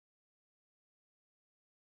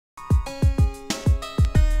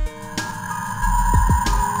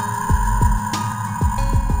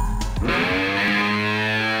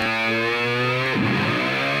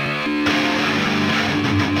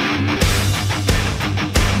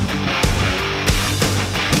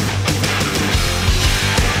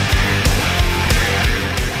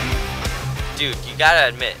Dude, you gotta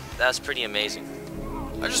admit, that was pretty amazing.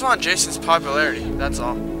 I just want Jason's popularity, that's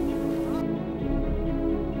all.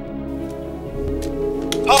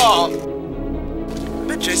 Oh! I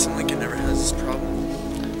bet Jason Lincoln never has this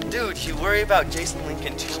problem. Dude, you worry about Jason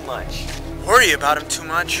Lincoln too much. Worry about him too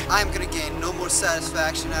much? I'm gonna gain no more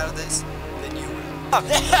satisfaction out of this than you will. I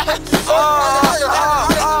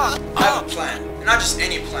have a plan, and not just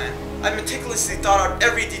any plan. I've meticulously thought out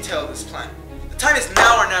every detail of this plan. The time is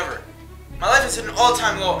now or never. My life is at an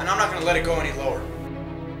all-time low, and I'm not gonna let it go any lower.